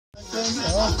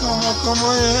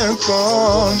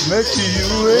Come, make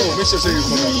you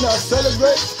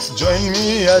celebrate. Join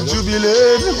me at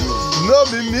jubilate. No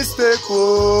be mistake,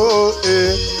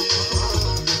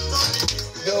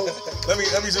 Let me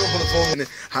jump on the phone.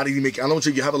 How did you make it? I know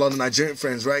you have a lot of Nigerian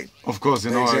friends, right? Of course,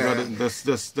 you know, I got it.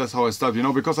 That's how I started, you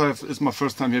know, because it's my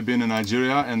first time here being in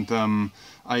Nigeria, and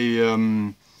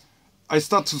I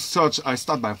start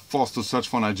by force to search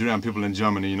for Nigerian people in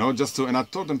Germany, you know, and I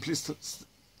told them, please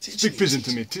speak pidgin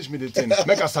to me, teach me the thing,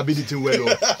 make us a bit well,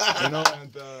 you know.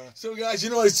 And so guys,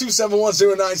 you know, it's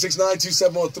 271-0969,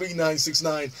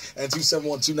 271-3969, and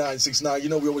 271-2969. You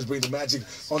know, we always bring the magic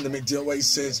on the McDill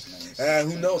Oasis,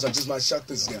 and who knows, I just might shock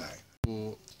this guy.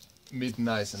 To meet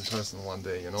Nice in person one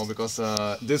day, you know, because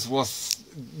this was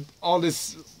all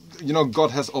this, you know,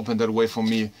 God has opened that way for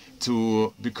me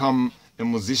to become a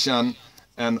musician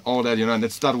and all that, you know, and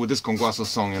it started with this Congwasso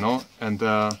song, you know, and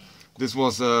this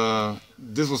was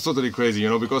totally crazy, you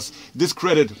know, because this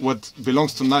credit what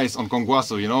belongs to Nice on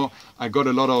Congwasso, you know, I got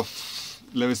a lot of,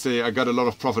 let me say, I got a lot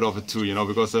of profit of it too, you know,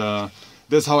 because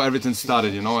that's how everything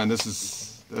started, you know, and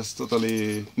that's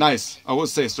totally nice. I would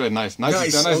say straight nice.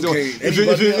 Nice. Okay. If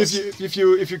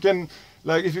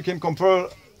you can compare,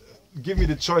 give me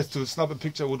the choice to snap a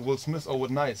picture with Will Smith or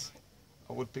with Nice,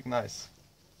 I would pick Nice.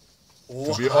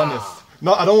 To be honest.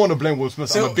 No, I don't want to blame Will Smith.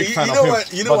 So, I'm a big fan of him.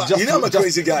 You know what? You know I'm a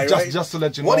crazy guy, right? Just to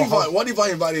let you know. What if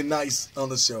I invited Nice on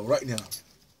the show right now?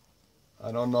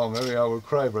 I don't know. Maybe I will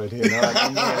cry right here. No, I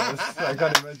don't know. I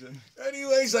can't imagine.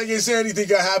 Anyways, like I said, anything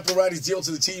can happen, right? It's deal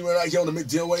to the team right here on the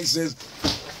McDill Oasis.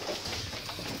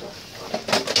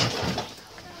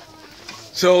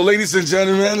 So, ladies and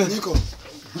gentlemen. Nico.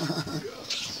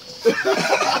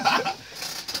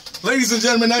 Ladies and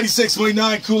gentlemen,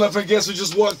 96.9 Cool FM. Guess who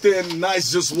just walked in?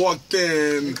 Nice just walked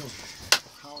in.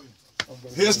 How are you?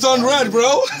 Here's done red, bro.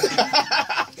 Hold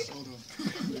on.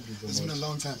 It's been a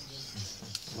long time.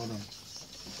 Hold on.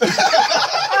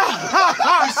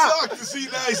 He's shocked to see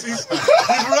Nice. He's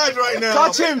red right now.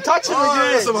 Touch him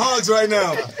again. Some hugs right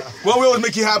now. Well, we always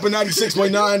make it happen.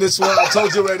 96.9. That's what I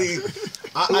told you already.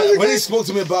 When he spoke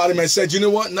to me about him, I said, you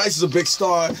know what? Nice is a big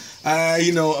star.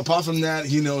 You know, apart from that,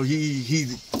 you know,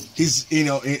 he's you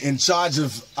know in charge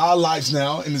of our lives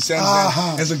now, in the sense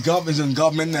that as a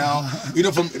government now, you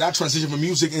know, from that transition from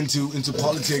music into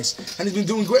politics, and he's been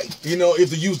doing great. You know, if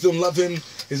the youth don't love him,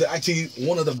 he's actually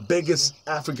one of the biggest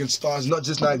African stars, not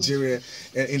just Nigeria,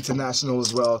 and international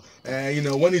as well. And you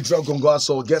know, when he dropped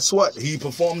Congwasso, guess what? He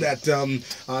performed at the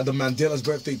Mandela's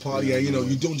birthday party, and you know,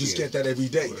 you don't just get that every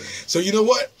day. So you know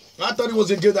what? I thought it was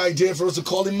a good idea for us to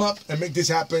call him up and make this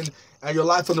happen. And you're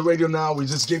live on the radio now. We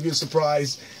just gave you a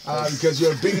surprise because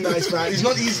you're a big Nice fan. It's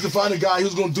not easy to find a guy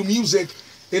who's going to do music,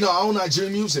 you know, our own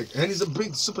Nigerian music. And he's a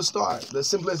big superstar. The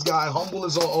simplest guy, humble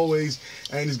as always.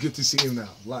 And it's good to see him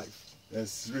now, live.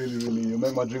 That's really, you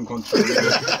made my dream come true.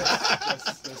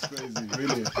 That's crazy,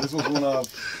 really.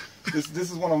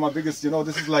 This is one of my biggest, you know,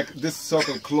 this is like this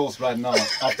circle closed right now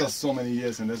after so many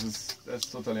years, and that's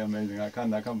totally amazing. I can't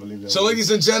believe that. So,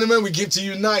 ladies and gentlemen, we give to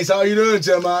you Nice. How are you doing,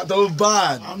 Gemma? Don't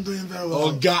bad. I'm doing very well.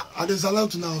 Oh God. I just allowed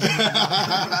to now.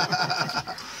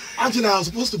 Actually, I was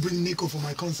supposed to bring Nico for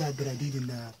my concert that I did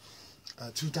in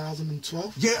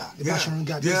 2012. Yeah, the Basharon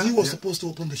Garden. He was supposed to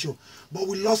open the show, but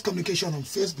we lost communication on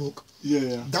Facebook.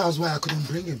 Yeah. That was why I couldn't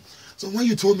bring him. So when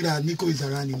you told me that Nico is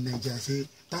around in Nigeria, I say,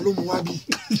 Talo Mwabi.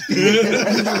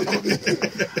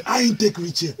 I ain't take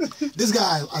rich here. This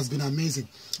guy has been amazing.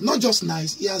 Not just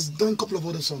Nice, he has done a couple of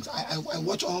other songs. I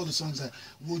watch all the songs, like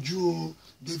Woju,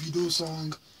 Davido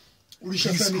song,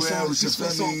 Risha Femi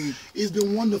song. It's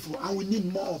been wonderful, and we need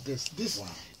more of this.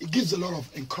 It gives a lot of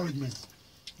encouragement.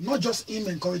 Not just him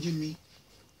encouraging me,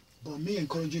 but me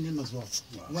encouraging him as well.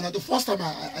 Wow. When the first time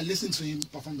I listened to him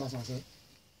perform that song, I said,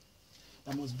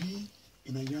 there must be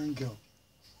in a young girl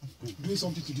doing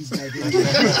something to this guy. He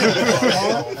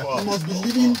must be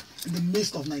living in the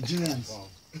midst of Nigerians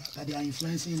that they are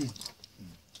influencing him.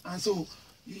 And so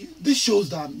this shows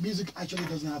that music actually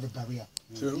doesn't have a barrier.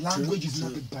 Language is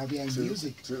not a barrier in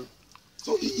music.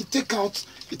 So he takes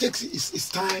his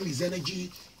time, his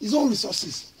energy, his own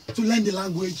resources to learn the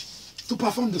language, to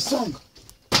perform the song,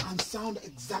 and sound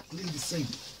exactly the same.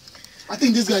 I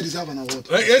think this guy deserves an award.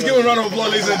 Let's give him a round of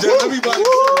applause, ladies and gentlemen. Everybody.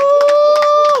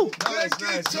 Nice.